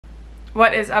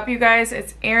What is up, you guys?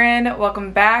 It's Erin.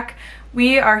 Welcome back.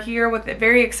 We are here with a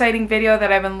very exciting video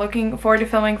that I've been looking forward to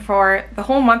filming for the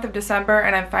whole month of December,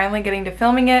 and I'm finally getting to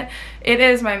filming it. It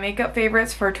is my makeup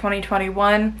favorites for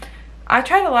 2021. I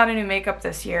tried a lot of new makeup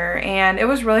this year and it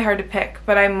was really hard to pick,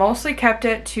 but I mostly kept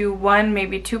it to one,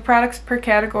 maybe two products per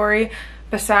category,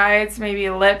 besides maybe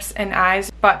lips and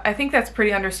eyes. But I think that's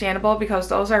pretty understandable because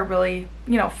those are really,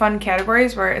 fun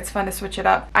categories where it's fun to switch it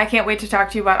up. I can't wait to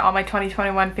talk to you about all my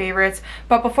 2021 favorites.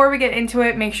 But before we get into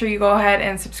it, make sure you go ahead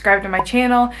and subscribe to my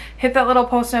channel. Hit that little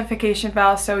post notification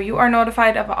bell so you are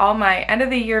notified of all my end of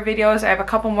the year videos. I have a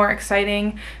couple more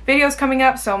exciting videos coming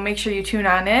up, so make sure you tune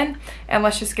on in. And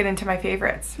let's just get into my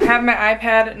favorites. I have my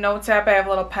iPad notes app. I have a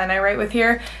little pen I write with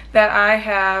here that I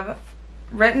have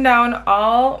written down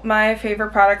all my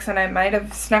favorite products, and I might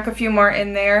have snuck a few more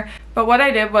in there. But what I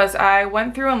did was I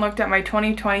went through and looked at my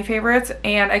 2020 favorites,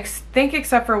 and I think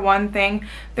except for one thing,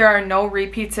 there are no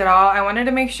repeats at all. I wanted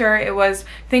to make sure it was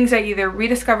things I either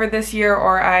rediscovered this year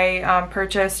or I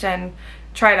purchased and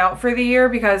tried out for the year,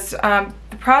 because the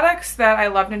products that I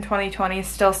loved in 2020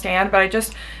 still stand, but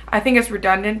I think it's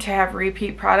redundant to have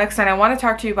repeat products, and I want to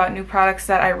talk to you about new products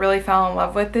that I really fell in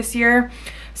love with this year.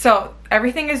 So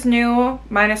everything is new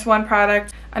minus one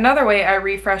product. Another way I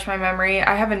refresh my memory,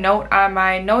 I have a note on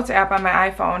my notes app on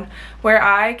my iPhone where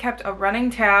I kept a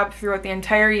running tab throughout the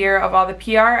entire year of all the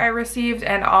PR I received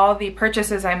and all the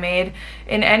purchases I made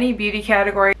in any beauty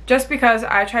category, just because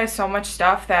I try so much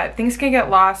stuff that things can get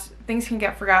lost, things can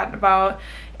get forgotten about,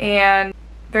 and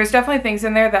there's definitely things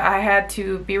in there that I had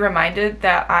to be reminded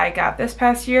that I got this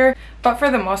past year. But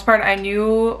for the most part, I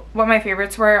knew what my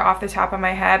favorites were off the top of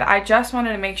my head. I just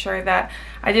wanted to make sure that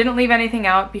I didn't leave anything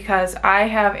out, because I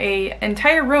have an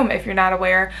entire room, if you're not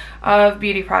aware, of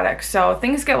beauty products. So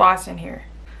things get lost in here.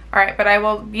 Alright, but I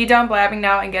will be done blabbing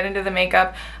now and get into the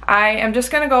makeup. I am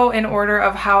just going to go in order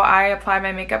of how I apply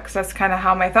my makeup, because that's kind of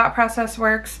how my thought process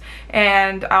works.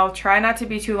 And I'll try not to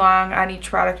be too long on each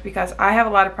product because I have a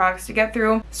lot of products to get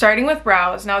through. Starting with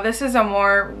brows. Now this is a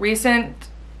more recent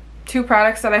two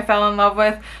products that I fell in love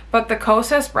with, but the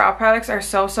Kosas brow products are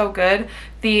so good.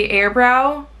 The Air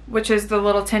Brow, which is the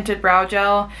little tinted brow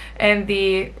gel, and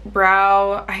the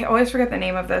brow, I always forget the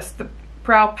name of this, the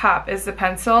Brow Pop is the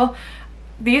pencil.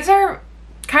 These are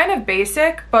kind of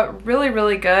basic, but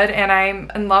really good, and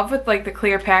I'm in love with like the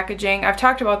clear packaging. I've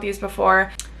talked about these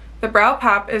before. The Brow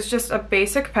Pop is just a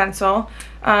basic pencil.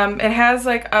 It has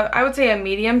like I would say a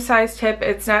medium-sized tip.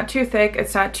 It's not too thick,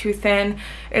 it's not too thin,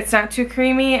 it's not too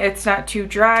creamy, it's not too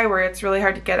dry where it's really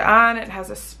hard to get on. It has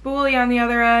a spoolie on the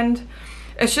other end.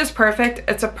 It's just perfect.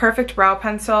 It's a perfect brow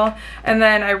pencil. And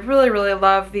then I really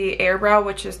love the Air Brow,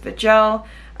 which is the gel.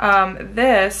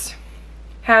 This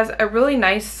has a really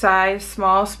nice size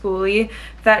small spoolie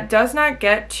that does not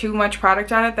get too much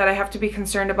product on it that I have to be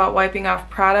concerned about wiping off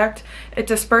product. It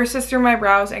disperses through my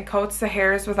brows and coats the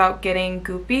hairs without getting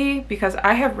goopy, because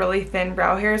I have really thin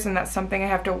brow hairs and that's something I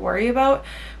have to worry about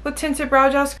with tinted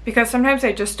brow gels, because sometimes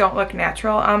they just don't look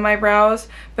natural on my brows,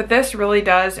 but this really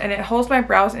does, and it holds my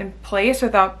brows in place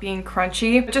without being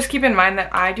crunchy. But just keep in mind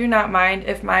that I do not mind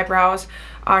if my brows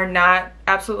are not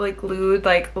absolutely glued,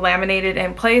 like laminated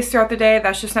in place throughout the day.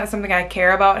 That's just not something I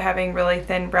care about, having really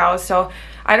thin brows. So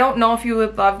I don't know if you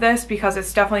would love this, because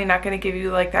it's definitely not going to give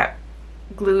you like that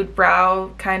glued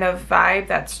brow kind of vibe.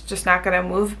 That's just not going to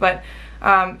move. But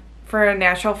for a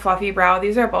natural fluffy brow,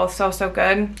 these are both so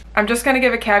good. I'm just going to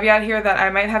give a caveat here that I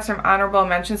might have some honorable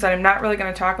mentions that I'm not really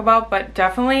going to talk about, but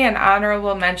definitely an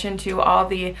honorable mention to all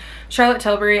the Charlotte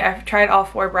Tilbury. I've tried all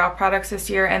 4 brow products this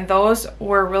year, and those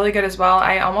were really good as well.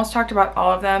 I almost talked about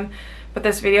all of them, but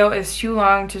this video is too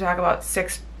long to talk about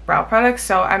 6 brow products,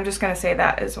 so I'm just going to say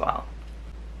that as well.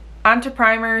 On to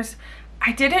primers.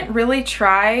 I didn't really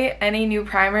try any new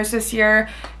primers this year.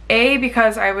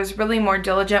 Because I was really more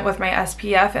diligent with my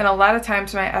SPF, and a lot of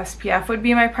times my SPF would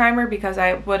be my primer because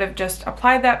I would have just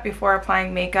applied that before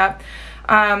applying makeup.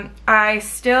 I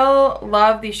still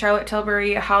love the Charlotte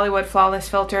Tilbury Hollywood Flawless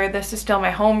Filter. This is still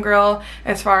my homegirl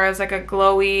as far as like a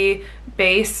glowy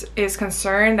base is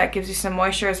concerned. That gives you some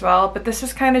moisture as well, but this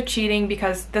is kind of cheating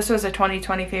because this was a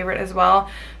 2020 favorite as well.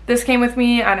 This came with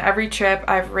me on every trip.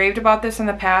 I've raved about this in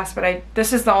the past, but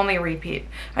this is the only repeat.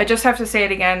 I just have to say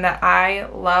it again that I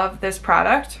love this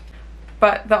product.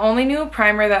 But the only new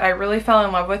primer that I really fell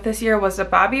in love with this year was the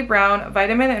Bobbi Brown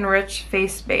Vitamin Enriched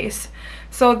Face Base.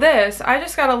 So this, I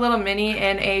just got a little mini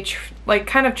in a like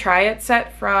kind of try it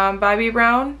set from Bobbi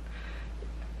Brown.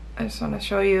 I just want to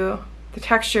show you the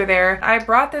texture there. I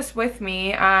brought this with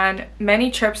me on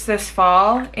many trips this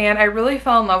fall, and I really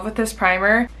fell in love with this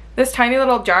primer. This tiny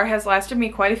little jar has lasted me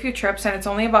quite a few trips, and it's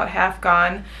only about half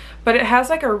gone, but it has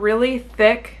like a really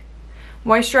thick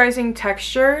moisturizing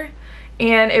texture,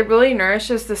 and it really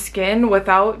nourishes the skin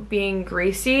without being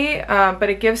greasy, but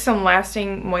it gives some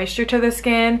lasting moisture to the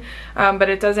skin, but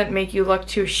it doesn't make you look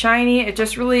too shiny. It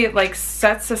just really like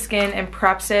sets the skin and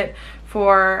preps it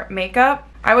for makeup.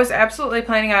 I was absolutely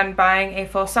planning on buying a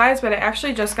full size, but I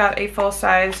actually just got a full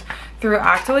size through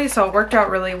Octoly, so it worked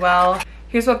out really well.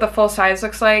 Here's what the full size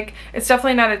looks like. It's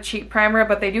definitely not a cheap primer,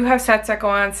 but they do have sets that go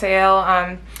on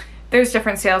sale. There's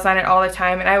different sales on it all the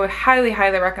time, and I would highly,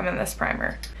 highly recommend this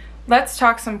primer. Let's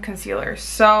talk some concealers.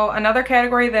 So another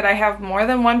category that I have more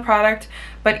than one product,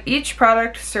 but each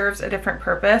product serves a different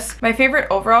purpose. My favorite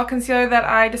overall concealer that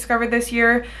I discovered this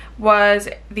year was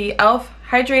the e.l.f.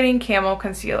 Hydrating Camo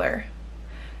Concealer.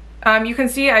 You can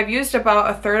see I've used about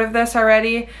a third of this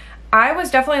already. I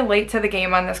was definitely late to the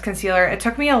game on this concealer. It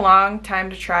took me a long time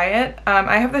to try it.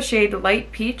 I have the shade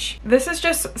Light Peach. This is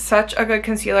just such a good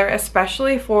concealer,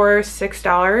 especially for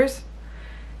 $6.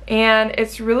 And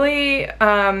it's really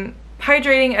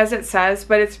hydrating as it says,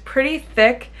 but it's pretty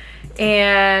thick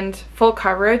and full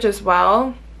coverage as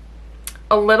well.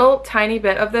 A little tiny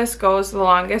bit of this goes the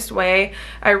longest way.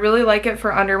 I really like it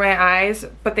for under my eyes,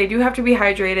 but they do have to be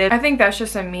hydrated. I think that's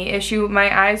just a me issue.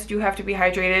 My eyes do have to be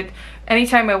hydrated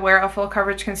anytime I wear a full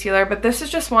coverage concealer, but this is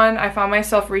just one I found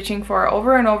myself reaching for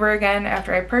over and over again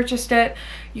after I purchased it.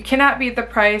 You cannot beat the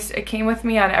price. It came with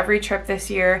me on every trip this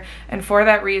year, and for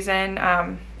that reason,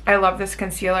 I love this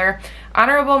concealer.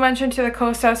 Honorable mention to the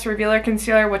Kosas Revealer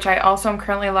Concealer, which I also am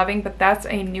currently loving, but that's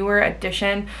a newer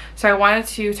addition, so I wanted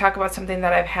to talk about something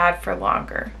that I've had for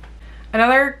longer.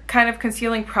 Another kind of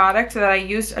concealing product that I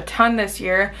used a ton this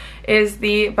year is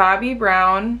the Bobbi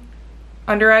Brown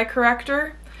Under Eye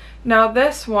Corrector. Now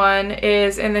this one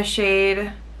is in the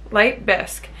shade Light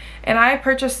Bisque, and I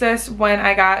purchased this when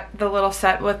I got the little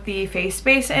set with the face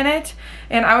base in it,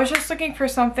 and I was just looking for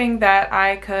something that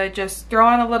I could just throw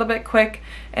on a little bit quick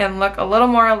and look a little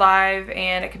more alive,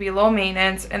 and it could be low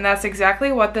maintenance, and that's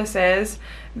exactly what this is.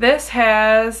 This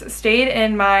has stayed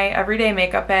in my everyday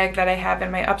makeup bag that I have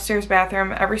in my upstairs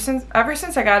bathroom ever since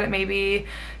I got it maybe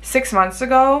 6 months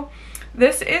ago.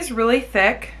 This is really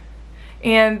thick,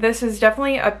 and this is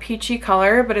definitely a peachy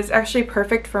color, but it's actually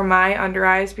perfect for my under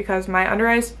eyes because my under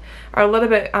eyes are a little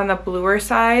bit on the bluer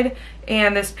side,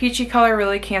 and this peachy color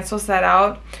really cancels that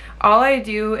out. All I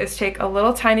do is take a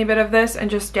little tiny bit of this and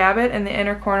just dab it in the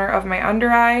inner corner of my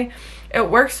under eye. It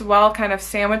works well kind of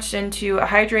sandwiched into a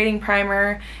hydrating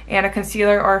primer and a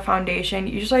concealer or a foundation.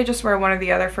 Usually I just wear one or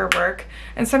the other for work,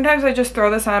 and sometimes I just throw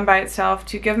this on by itself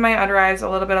to give my under eyes a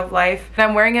little bit of life. And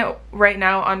I'm wearing it right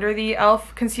now under the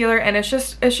e.l.f. concealer, and it's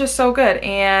just so good,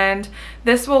 and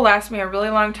this will last me a really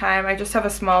long time. I just have a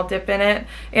small dip in it,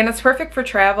 and it's perfect for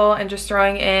travel and just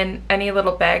throwing in any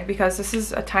little bag because this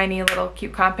is a tiny little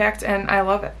cute compact, and I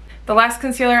love it. The last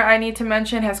concealer I need to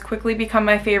mention has quickly become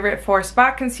my favorite for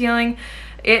spot concealing.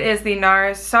 It is the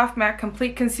NARS Soft Matte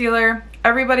Complete Concealer.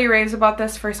 Everybody raves about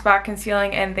this for spot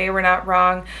concealing, and they were not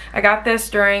wrong. I got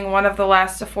this during one of the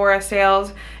last Sephora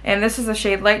sales, and this is the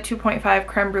shade Light 2.5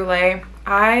 Creme Brulee.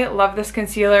 I love this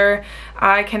concealer.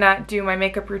 I cannot do my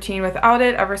makeup routine without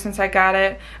it ever since I got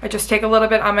it. I just take a little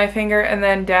bit on my finger and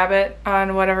then dab it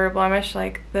on whatever blemish,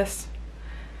 like this.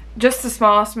 Just the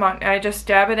smallest amount. I just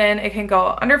dab it in. It can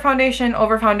go under foundation,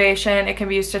 over foundation. It can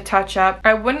be used to touch up.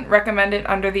 I wouldn't recommend it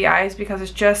under the eyes because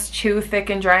it's just too thick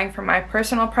and drying for my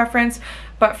personal preference,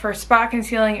 but for spot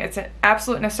concealing, it's an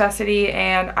absolute necessity,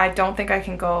 and I don't think I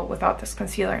can go without this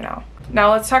concealer now.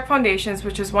 Now let's talk foundations,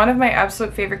 which is one of my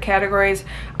absolute favorite categories.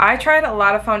 I tried a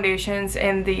lot of foundations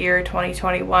in the year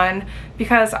 2021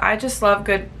 because I just love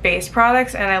good base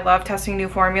products and I love testing new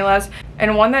formulas.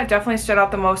 And one that definitely stood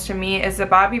out the most to me is the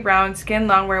Bobbi Brown Skin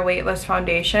Longwear Weightless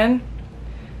Foundation.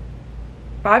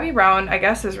 Bobbi Brown, I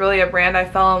guess, is really a brand I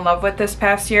fell in love with this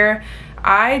past year.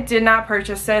 I did not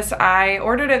purchase this. I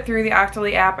ordered it through the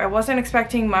Octoly app. I wasn't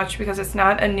expecting much because it's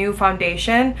not a new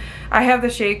foundation. I have the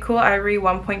shade Cool Ivory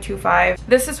 1.25.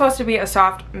 This is supposed to be a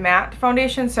soft matte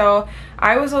foundation, so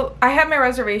I had my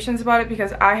reservations about it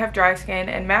because I have dry skin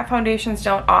and matte foundations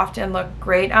don't often look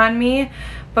great on me,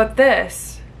 but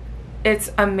this, it's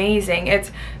amazing.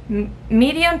 It's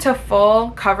medium to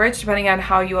full coverage depending on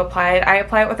how you apply it. I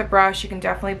apply it with a brush. You can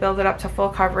definitely build it up to full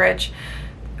coverage.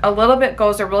 A little bit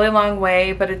goes a really long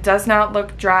way, but it does not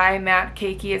look dry, matte,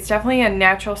 cakey. It's definitely a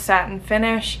natural satin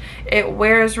finish. It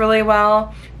wears really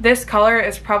well. This color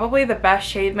is probably the best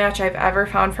shade match I've ever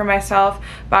found for myself.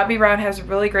 Bobbi Brown has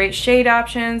really great shade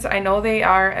options. I know they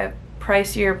are a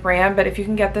pricier brand, but if you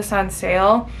can get this on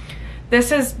sale,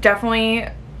 this is definitely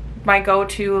my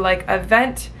go-to like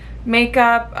event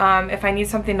makeup, if I need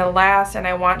something to last and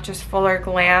I want just fuller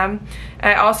glam.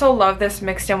 And I also love this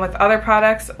mixed in with other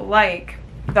products like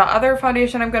the other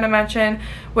foundation I'm going to mention,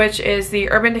 which is the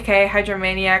Urban Decay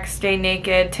Hydromaniac Stay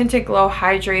Naked Tinted Glow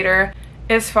Hydrator.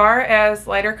 As far as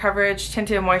lighter coverage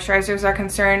tinted moisturizers are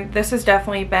concerned, this has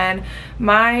definitely been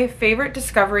my favorite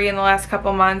discovery in the last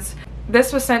couple months.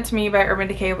 This was sent to me by Urban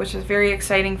Decay, which is very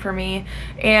exciting for me.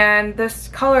 And this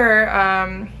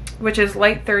color, which is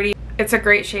Light 30, it's a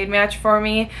great shade match for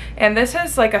me. And this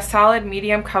is like a solid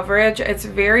medium coverage. It's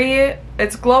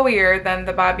glowier than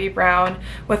the Bobbi Brown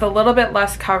with a little bit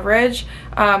less coverage,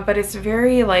 but it's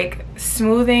very like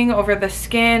smoothing over the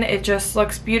skin. It just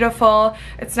looks beautiful.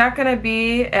 It's not going to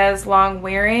be as long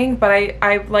wearing, but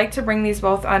I like to bring these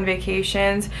both on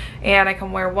vacations, and I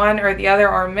can wear one or the other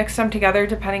or mix them together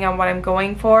depending on what I'm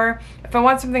going for. If I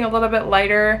want something a little bit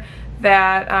lighter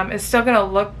that is still going to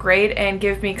look great and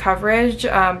give me coverage,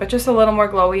 but just a little more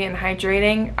glowy and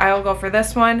hydrating, I will go for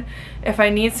this one. If I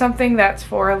need something that's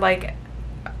for like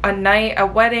a night, a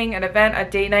wedding, an event, a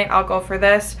date night, I'll go for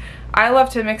this. I love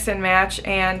to mix and match,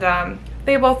 and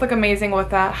they both look amazing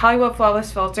with that Hollywood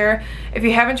Flawless Filter. If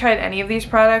you haven't tried any of these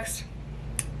products,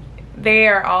 they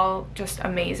are all just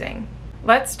amazing.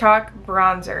 Let's talk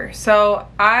bronzer. So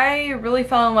I really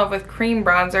fell in love with cream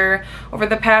bronzer over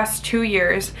the past 2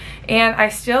 years, and I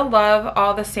still love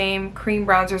all the same cream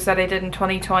bronzers that I did in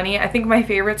 2020. I think my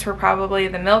favorites were probably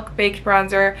the Milk Baked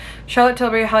Bronzer, Charlotte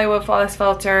Tilbury Hollywood Flawless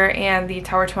Filter, and the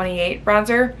Tower 28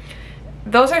 bronzer.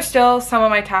 Those are still some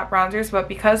of my top bronzers, but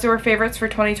because they were favorites for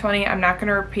 2020, I'm not going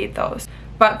to repeat those.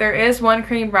 But there is one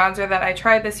cream bronzer that I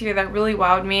tried this year that really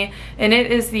wowed me, and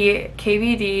it is the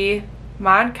KVD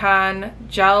Mod Con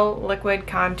Gel Liquid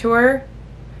Contour.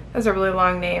 That's a really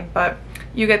long name, but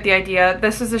you get the idea.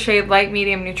 This is the shade Light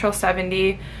Medium Neutral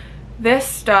 70. This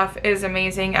stuff is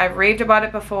amazing. I've raved about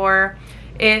it before.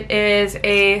 It is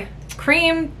a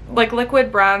cream, like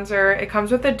liquid bronzer. It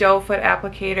comes with a doe foot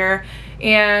applicator,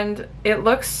 and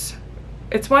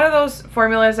it's one of those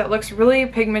formulas that looks really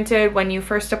pigmented when you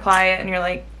first apply it and you're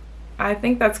like, I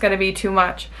think that's gonna be too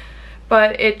much.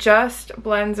 But it just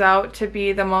blends out to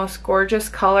be the most gorgeous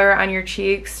color on your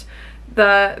cheeks.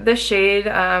 This shade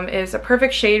is a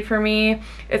perfect shade for me.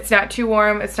 It's not too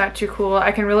warm, it's not too cool.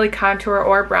 I can really contour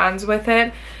or bronze with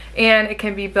it, and it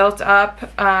can be built up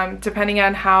depending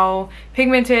on how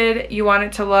pigmented you want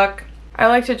it to look. I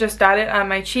like to just dot it on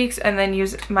my cheeks and then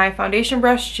use my foundation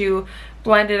brush to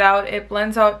blend it out. It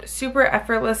blends out super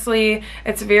effortlessly.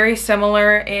 It's very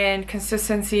similar in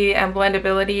consistency and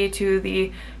blendability to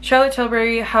the Charlotte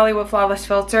Tilbury Hollywood Flawless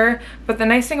Filter. But the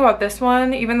nice thing about this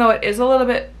one, even though it is a little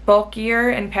bit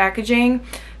bulkier in packaging,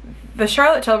 the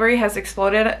Charlotte Tilbury has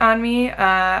exploded on me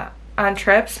on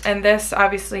trips, and this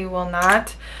obviously will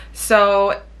not.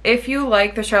 So if you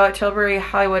like the Charlotte Tilbury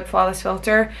Hollywood Flawless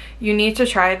Filter, you need to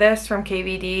try this from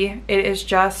KVD. It is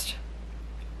just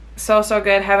so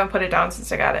good. Haven't put it down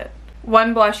since I got it.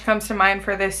 One blush comes to mind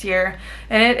for this year,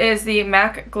 and it is the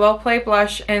MAC Glow Play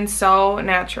Blush in So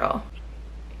Natural.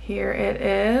 Here it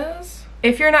is.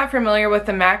 If you're not familiar with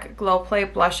the MAC Glow Play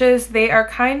blushes, they are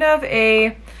kind of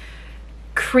a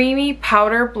creamy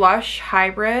powder blush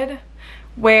hybrid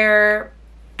where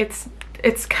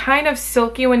it's kind of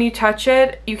silky when you touch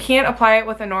it. You can't apply it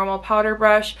with a normal powder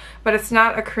brush, but it's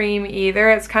not a cream either.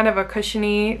 It's kind of a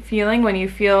cushiony feeling when you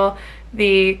feel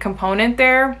the component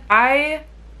there. I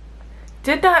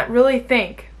did not really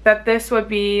think that this would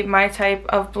be my type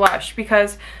of blush,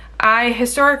 because I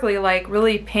historically like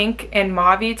really pink and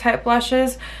mauve-y type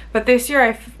blushes, but this year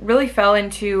I really fell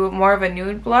into more of a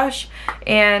nude blush,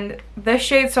 and this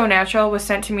shade So Natural was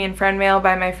sent to me in friend mail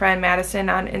by my friend Madison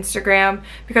on Instagram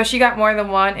because she got more than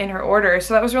one in her order,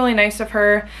 so that was really nice of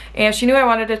her, and she knew I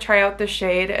wanted to try out this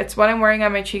shade. It's what I'm wearing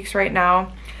on my cheeks right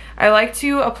now. I like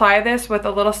to apply this with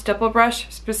a little stipple brush,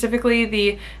 specifically the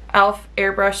e.l.f.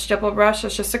 airbrush stipple brush.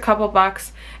 It's just a couple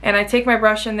bucks, and I take my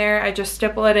brush in there, I just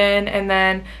stipple it in and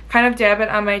then kind of dab it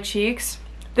on my cheeks.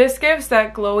 This gives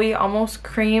that glowy, almost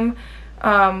cream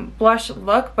blush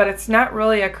look, but it's not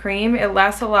really a cream. It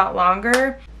lasts a lot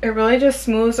longer. It really just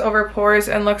smooths over pores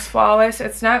and looks flawless.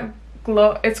 It's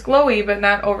glowy, but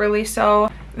not overly so.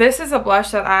 This is a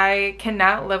blush that I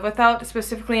cannot live without,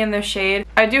 specifically in this shade.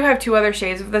 I do have two other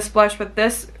shades of this blush, but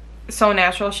this So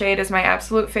Natural shade is my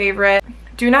absolute favorite.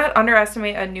 Do not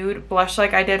underestimate a nude blush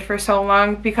like I did for so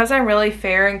long. Because I'm really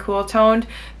fair and cool toned,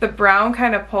 the brown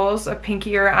kind of pulls a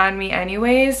pinkier on me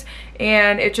anyways,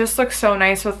 and it just looks so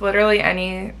nice with literally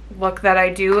any look that I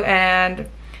do, and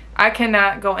I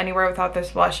cannot go anywhere without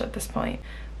this blush at this point.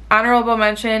 Honorable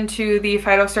mention to the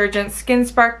Phytosurgence Skin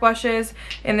Spark blushes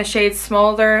in the shades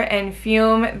Smolder and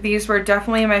Fume. These were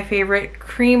definitely my favorite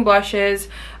cream blushes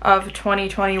of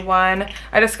 2021.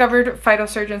 I discovered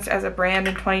Phytosurgence as a brand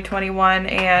in 2021,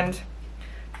 and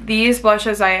these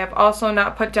blushes I have also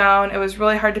not put down. It was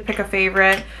really hard to pick a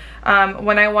favorite.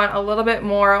 When I want a little bit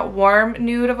more warm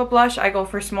nude of a blush, I go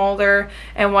for Smolder,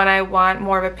 and when I want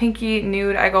more of a pinky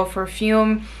nude, I go for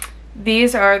Fume.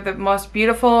 These are the most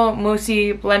beautiful,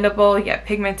 moussey, blendable, yet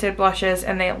pigmented blushes,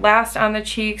 and they last on the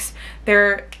cheeks.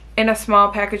 They're in a small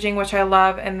packaging, which I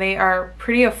love, and they are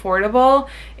pretty affordable,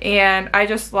 and I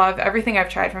just love everything I've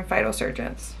tried from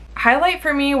Phytosurgence. Highlight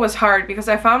for me was hard because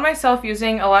I found myself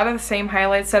using a lot of the same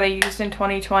highlights that I used in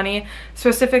 2020,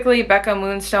 specifically Becca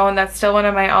Moonstone. That's still one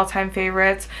of my all-time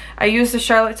favorites. I used the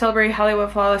Charlotte Tilbury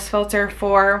Hollywood Flawless filter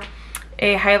for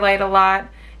a highlight a lot.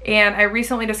 And I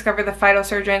recently discovered the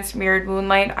Phytosurgence Mirrored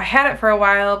Moonlight. I had it for a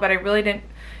while, but it really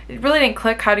didn't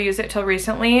click how to use it till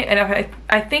recently. And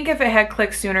I think if it had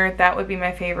clicked sooner, that would be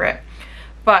my favorite.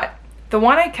 But the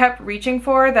one I kept reaching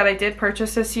for that I did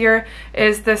purchase this year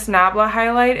is this Nabla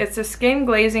highlight. It's a skin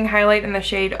glazing highlight in the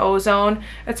shade Ozone.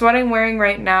 It's what I'm wearing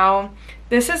right now.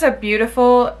 This is a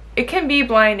beautiful, it can be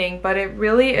blinding, but it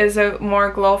really is a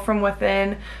more glow from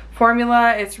within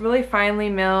formula. It's really finely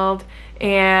milled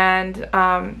and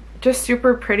just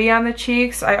super pretty on the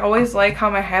cheeks. I always like how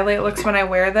my highlight looks when I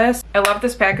wear this. I love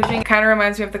this packaging. It kind of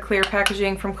reminds me of the clear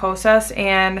packaging from Kosas,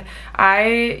 and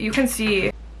you can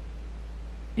see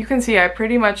I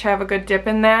pretty much have a good dip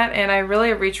in that, and I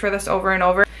really reach for this over and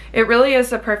over. It really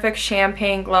is the perfect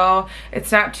champagne glow.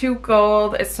 It's not too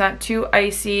gold, it's not too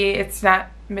icy, it's not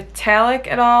metallic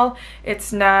at all,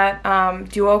 it's not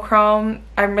duochrome.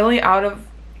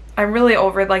 I'm really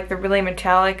over like the really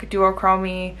metallic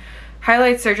duochrome-y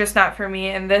highlights. They're just not for me,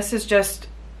 and this is just,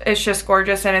 it's just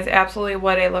gorgeous, and it's absolutely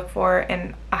what I look for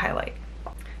in a highlight.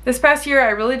 This past year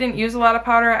I really didn't use a lot of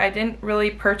powder. I didn't really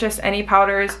purchase any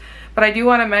powders, but I do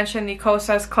want to mention the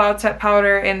Kosas Cloud Set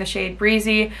powder in the shade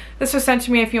Breezy. This was sent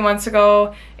to me a few months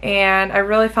ago, and I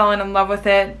really fell in love with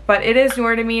it, but it is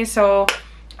newer to me, so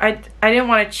I didn't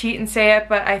want to cheat and say it,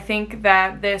 but I think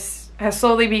that this has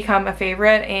slowly become a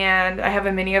favorite, and I have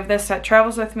a mini of this that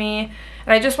travels with me,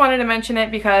 and I just wanted to mention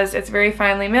it because it's very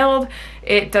finely milled.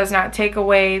 It does not take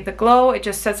away the glow, it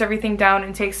just sets everything down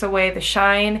and takes away the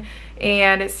shine,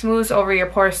 and it smooths over your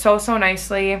pores so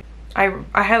nicely. I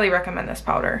highly recommend this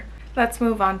powder. Let's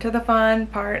move on to the fun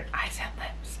part, eyes and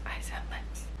lips, eyes and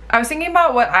lips. I was thinking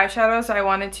about what eyeshadows I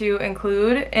wanted to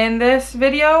include in this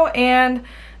video, and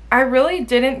I really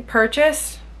didn't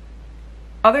purchase,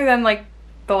 other than like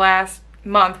the last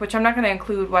month, which I'm not going to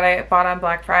include what I bought on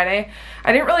Black Friday.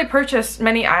 I didn't really purchase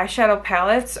many eyeshadow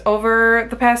palettes over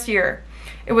the past year.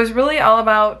 It was really all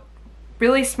about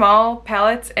really small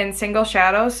palettes and single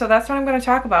shadows, so that's what I'm going to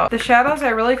talk about. The shadows I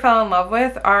really fell in love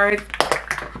with are...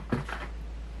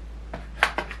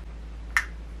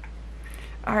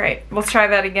 Alright, let's try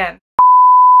that again.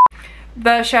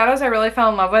 The shadows I really fell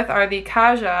in love with are the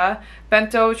Kaja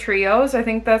Bento Trios. I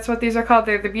think that's what these are called.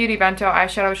 They're the Beauty Bento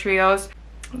eyeshadow trios.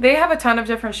 They have a ton of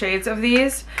different shades of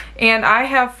these, and I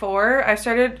have 4. I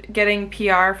started getting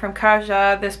PR from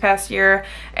Kaja this past year,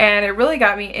 and it really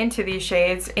got me into these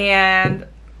shades, and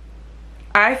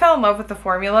I fell in love with the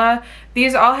formula.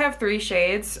 These all have 3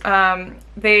 shades.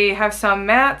 They have some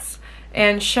mattes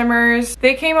and shimmers.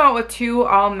 They came out with 2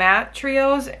 all matte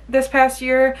trios this past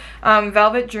year,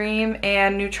 Velvet Dream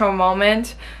and Neutral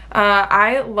Moment.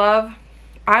 I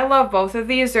love both of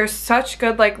these. They're such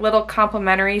good like little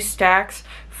complementary stacks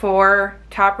for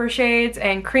topper shades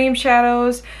and cream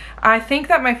shadows. I think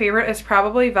that my favorite is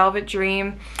probably Velvet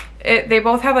Dream. They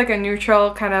both have like a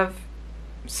neutral kind of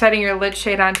setting your lid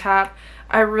shade on top.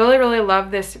 I really love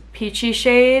this peachy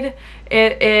shade.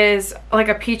 It is like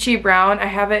a peachy brown. I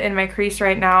have it in my crease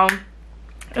right now.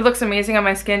 It looks amazing on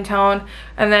my skin tone.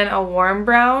 And then a warm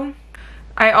brown.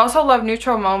 I also love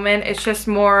Neutral Moment. It's just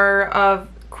more of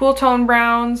cool tone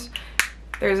browns.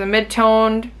 There's a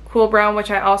mid-toned cool brown, which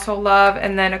I also love,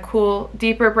 and then a cool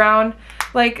deeper brown.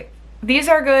 Like, these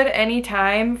are good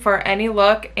anytime for any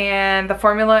look, and the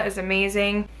formula is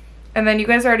amazing. And then you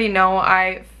guys already know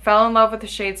I fell in love with the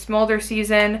shade Smolder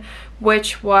Season,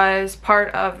 which was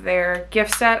part of their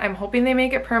gift set. I'm hoping they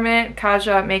make it permanent.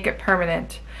 Kaja, make it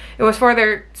permanent. It was for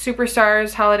their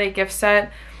Superstars holiday gift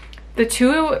set. The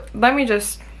 2, let me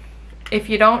just, if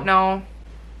you don't know,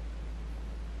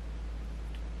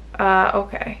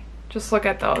 okay, just look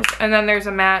at those. And then there's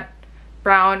a matte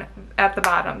brown at the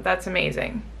bottom. That's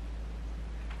amazing.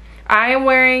 I am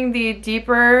wearing the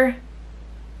deeper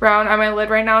brown on my lid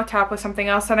right now, topped with something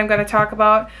else that I'm going to talk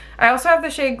about. I also have the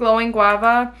shade Glowing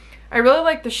Guava. I really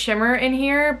like the shimmer in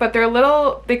here, but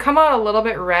they come out a little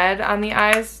bit red on the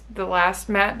eyes, the last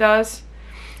matte does.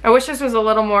 I wish this was a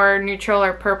little more neutral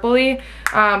or purpley,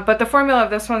 but the formula of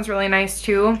this one's really nice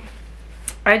too.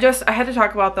 I had to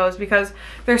talk about those because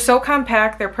they're so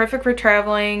compact, they're perfect for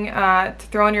traveling, to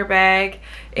throw in your bag,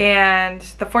 and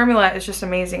the formula is just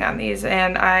amazing on these,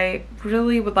 and I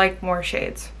really would like more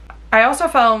shades. I also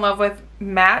fell in love with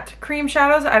matte cream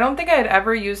shadows. I don't think I had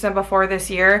ever used them before this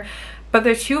year, but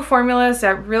the two formulas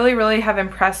that really have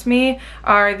impressed me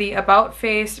are the About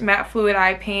Face Matte Fluid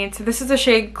Eye Paint. This is a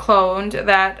shade Cloned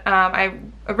that I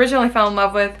originally fell in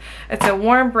love with. It's a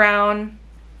warm brown.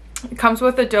 It comes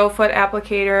with a doe foot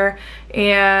applicator,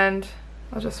 and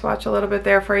I'll just swatch a little bit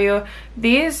there for you.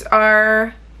 These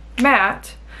are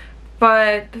matte,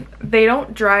 but they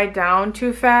don't dry down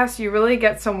too fast. You really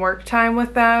get some work time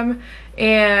with them,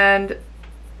 and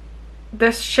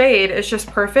this shade is just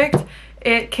perfect.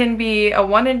 It can be a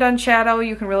one and done shadow.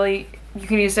 You can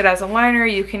use it as a liner,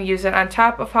 you can use it on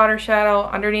top of powder shadow,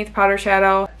 underneath powder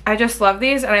shadow. I just love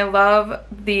these, and I love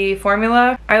the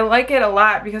formula. I like it a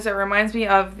lot because it reminds me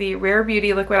of the Rare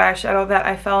Beauty liquid eyeshadow that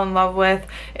I fell in love with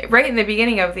right in the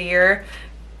beginning of the year.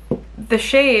 The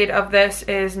shade of this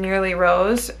is Nearly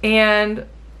Rose, and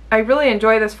I really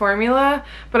enjoy this formula,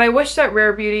 but I wish that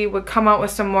Rare Beauty would come out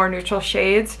with some more neutral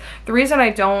shades. The reason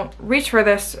I don't reach for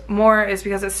this more is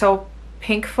because it's so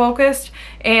pink focused,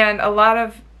 and a lot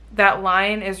of that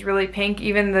line is really pink.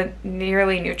 Even the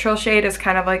Nearly Neutral shade is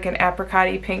kind of like an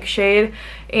apricot-y pink shade,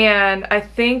 and I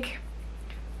think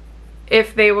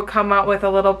if they would come out with a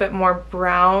little bit more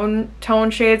brown tone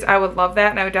shades, I would love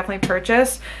that, and I would definitely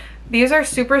purchase. These are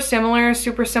super similar in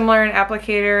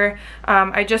applicator.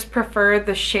 I just prefer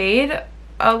the shade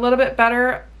a little bit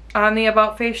better on the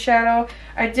About Face shadow.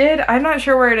 I'm not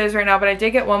sure where it is right now, but I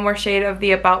did get one more shade of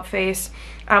the About Face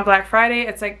on Black Friday.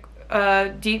 It's like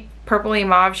a deep purpley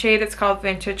mauve shade. It's called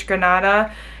Vintage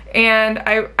Granada, and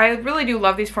I really do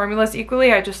love these formulas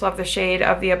equally. I just love the shade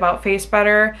of the About Face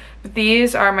better. But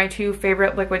these are my two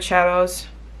favorite liquid shadows,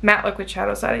 matte liquid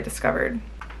shadows that I discovered.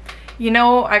 You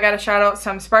know, I gotta shout out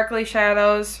some sparkly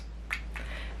shadows.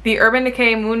 The Urban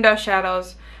Decay Moon Dust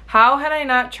shadows. How had I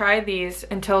not tried these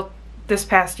until this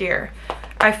past year?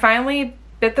 I finally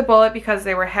bit the bullet because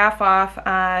they were half off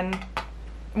on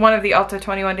one of the Ulta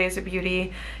 21 Days of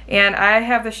Beauty, and I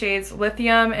have the shades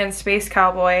Lithium and Space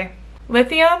Cowboy.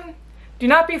 Lithium, do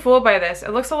not be fooled by this.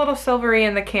 It looks a little silvery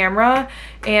in the camera,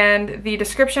 and the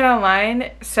description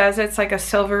online says it's like a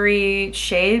silvery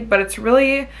shade, but it's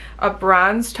really a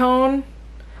bronze tone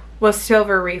with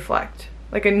silver reflect,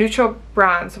 like a neutral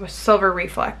bronze with silver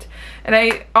reflect. And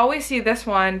I always see this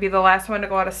one be the last one to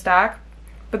go out of stock,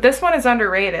 but this one is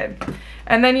underrated.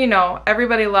 And then, you know,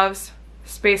 everybody loves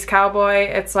Space Cowboy.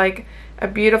 It's like a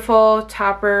beautiful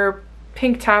topper,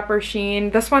 pink topper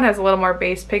sheen. This one has a little more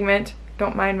base pigment.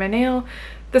 Don't mind my nail.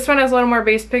 This one has a little more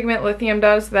base pigment, Lithium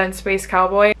does, than Space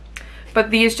Cowboy.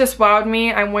 But these just wowed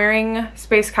me. I'm wearing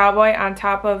Space Cowboy on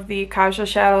top of the Kaja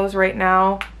shadows right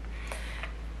now.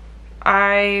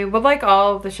 I would like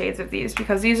all of the shades of these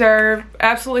because these are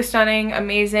absolutely stunning,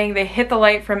 amazing. They hit the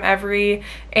light from every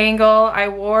angle. I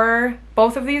wore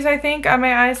both of these, I think, on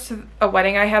my eyes to a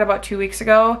wedding I had about 2 weeks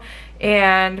ago,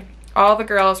 and all the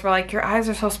girls were like, your eyes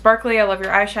are so sparkly, I love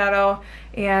your eyeshadow,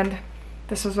 and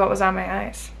this is what was on my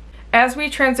eyes. As we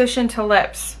transition to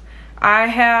lips, I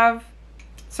have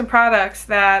some products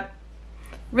that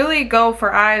really go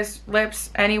for eyes,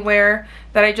 lips, anywhere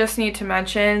that I just need to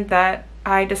mention that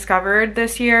I discovered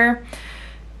this year.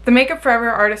 The Makeup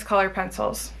Forever Artist Color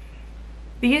Pencils.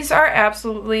 These are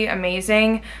absolutely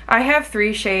amazing. I have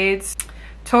 3 shades: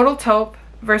 Total Taupe,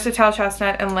 Versatile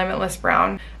Chestnut, and Limitless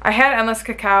Brown. I had Endless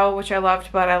Cacao, which I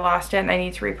loved, but I lost it and I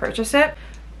need to repurchase it.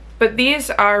 But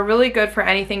these are really good for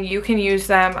anything. You can use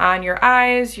them on your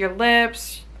eyes, your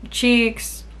lips,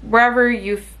 cheeks, wherever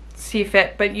you see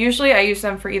fit, but usually I use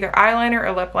them for either eyeliner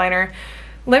or lip liner.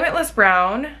 Limitless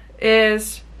Brown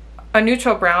is a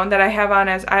neutral brown that I have on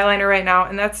as eyeliner right now,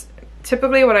 and that's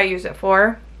typically what I use it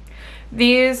for.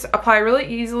 These apply really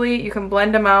easily. You can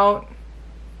blend them out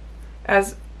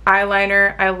as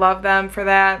eyeliner. I love them for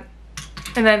that.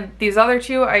 And then these other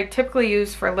two I typically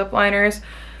use for lip liners.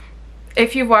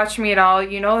 If you've watched me at all,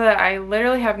 you know that I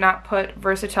literally have not put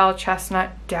Versatile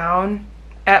Chestnut down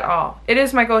at all. It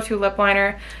is my go-to lip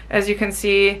liner. As you can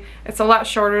see, it's a lot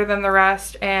shorter than the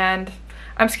rest, and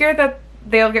I'm scared that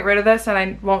they'll get rid of this and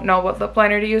I won't know what lip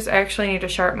liner to use. I actually need to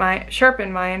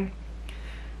sharpen mine.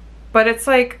 But it's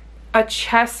like a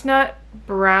chestnut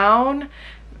brown,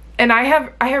 and I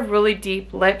have really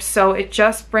deep lips, so it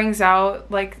just brings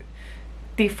out like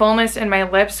the fullness in my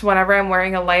lips whenever I'm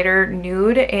wearing a lighter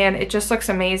nude, and it just looks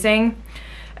amazing.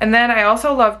 And then I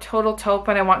also love Total Taupe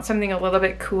when I want something a little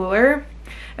bit cooler.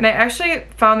 And I actually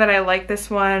found that I like this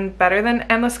one better than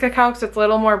Endless Cacao because it's a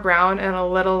little more brown and a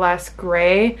little less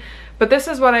gray. But this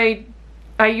is what I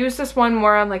use this one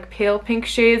more on like pale pink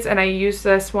shades, and I use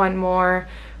this one more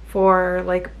for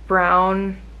like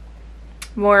brown,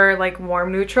 more like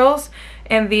warm neutrals.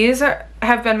 And these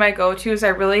have been my go-tos. I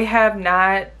really have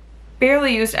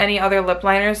barely used any other lip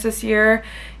liners this year,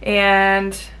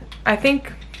 and I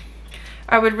think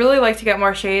I would really like to get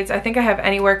more shades. I think I have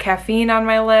Anywhere Caffeine on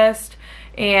my list,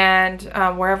 and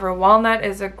Wherever Walnut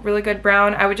is a really good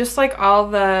brown. I would just like all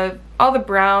the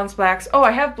browns, blacks. Oh,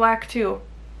 I have black too.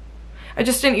 I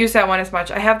just didn't use that one as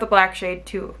much. I have the black shade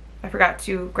too. I forgot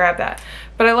to grab that.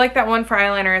 But I like that one for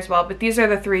eyeliner as well. But these are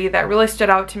the three that really stood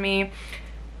out to me.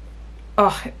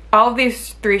 Oh, all of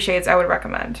these three shades I would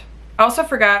recommend. I also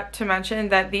forgot to mention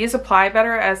that these apply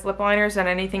better as lip liners than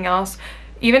anything else.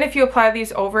 Even if you apply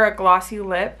these over a glossy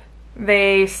lip,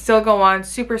 they still go on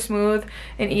super smooth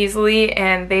and easily,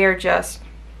 and they are just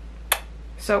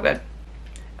so good.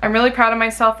 I'm really proud of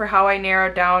myself for how I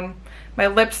narrowed down my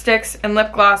lipsticks and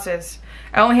lip glosses.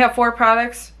 I only have 4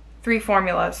 products, 3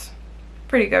 formulas.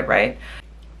 Pretty good, right?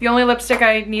 The only lipstick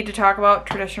I need to talk about,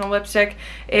 traditional lipstick,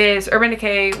 is Urban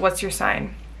Decay What's Your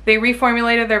Sign. They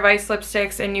reformulated their Vice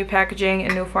lipsticks in new packaging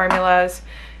and new formulas.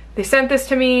 They sent this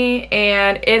to me,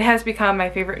 and it has become my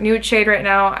favorite nude shade right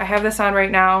now. I have this on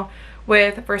right now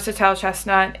with Versatile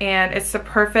Chestnut, and it's the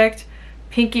perfect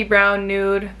pinky brown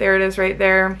nude. There it is right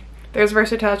there. There's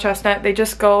Versatile Chestnut. They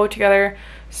just go together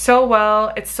so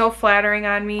well. It's so flattering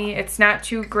on me. It's not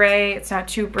too gray. It's not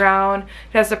too brown.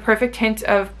 It has the perfect hint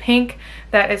of pink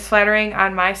that is flattering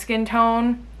on my skin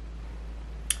tone.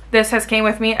 This has came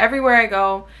with me everywhere I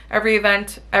go, every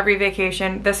event, every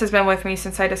vacation. This has been with me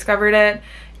since I discovered it,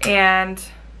 and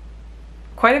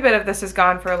quite a bit of this is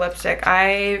gone for a lipstick.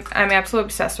 I'm absolutely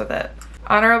obsessed with it.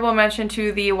 Honorable mention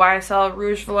to the YSL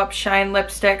Rouge Volupte Shine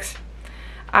lipsticks.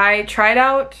 I tried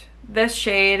out this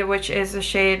shade, which is the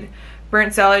shade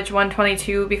Burnt Zellage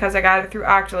 122, because I got it through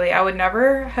Octoly. I would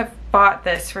never have bought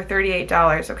this for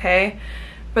 $38, okay?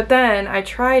 But then I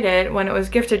tried it when it was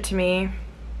gifted to me,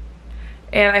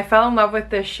 and I fell in love with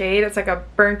this shade. It's like a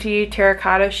burnty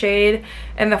terracotta shade,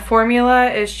 and the formula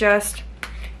is just,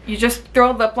 you just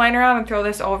throw a lip liner on and throw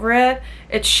this over it.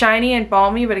 It's shiny and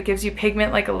balmy, but it gives you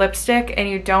pigment like a lipstick, and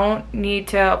you don't need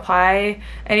to apply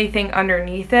anything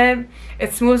underneath it.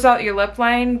 It smooths out your lip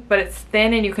line, but it's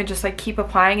thin, and you can just like keep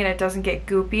applying and it doesn't get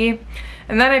goopy.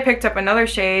 And then I picked up another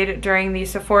shade during the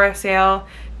Sephora sale.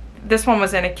 This one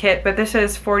was in a kit, but this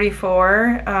is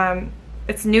 44.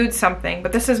 It's nude something,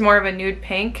 but this is more of a nude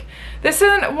pink. This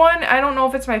isn't one, I don't know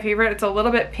if it's my favorite. It's a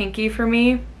little bit pinky for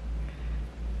me.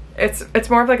 It's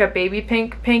more of like a baby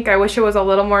pink. I wish it was a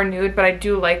little more nude, but I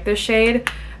do like this shade.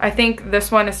 I think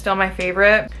this one is still my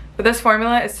favorite. But this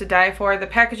formula is to die for. The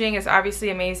packaging is obviously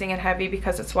amazing and heavy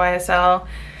because it's YSL.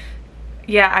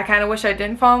 Yeah, I kind of wish I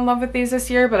didn't fall in love with these this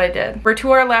year, but I did. We're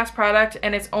to our last product,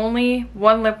 and it's only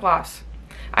one lip gloss.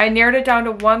 I narrowed it down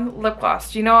to one lip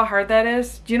gloss. Do you know how hard that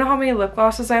is? Do you know how many lip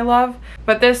glosses I love?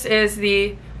 But this is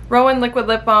the Rowan Liquid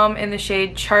Lip Balm in the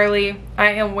shade Charlie.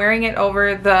 I am wearing it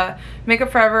over the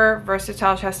Makeup Forever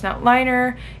Versatile Chestnut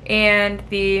Liner and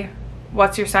the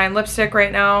What's Your Sign lipstick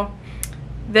right now.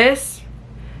 This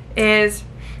is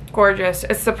gorgeous.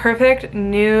 It's the perfect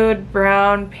nude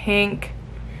brown pink.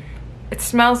 It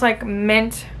smells like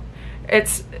mint.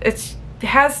 It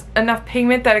has enough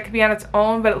pigment that it could be on its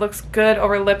own, but it looks good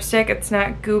over lipstick. It's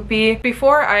not goopy.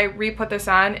 Before I re-put this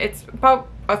on, it's about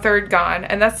a third gone,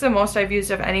 and that's the most I've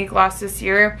used of any gloss this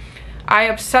year. I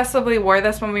obsessively wore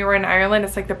this when we were in Ireland.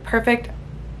 It's like the perfect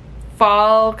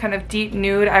fall kind of deep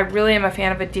nude. I really am a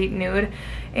fan of a deep nude,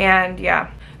 and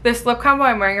yeah. This lip combo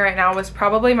I'm wearing right now was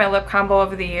probably my lip combo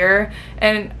of the year,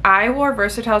 and I wore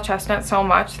Versatile Chestnut so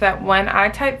much that when I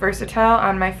type Versatile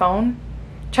on my phone,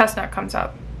 Chestnut comes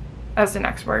up as the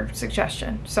next word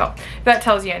suggestion. So if that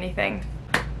tells you anything.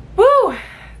 Woo!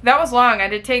 That was long. I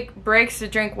did take breaks to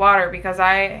drink water because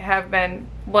I have been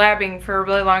blabbing for a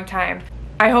really long time.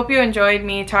 I hope you enjoyed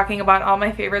me talking about all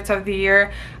my favorites of the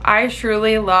year. I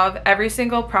truly love every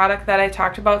single product that I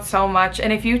talked about so much,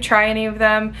 and if you try any of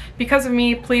them because of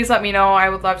me, please let me know. I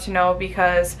would love to know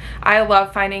because I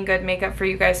love finding good makeup for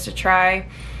you guys to try,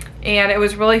 and it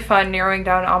was really fun narrowing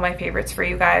down all my favorites for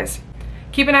you guys.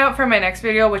 Keep an eye out for my next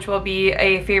video, which will be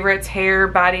a favorites, hair,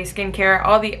 body, skincare,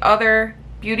 all the other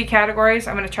beauty categories.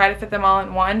 I'm going to try to fit them all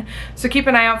in one, so keep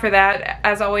an eye out for that.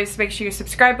 As always, make sure you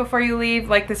subscribe before you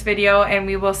leave, like this video, and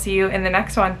we will see you in the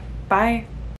next one. Bye.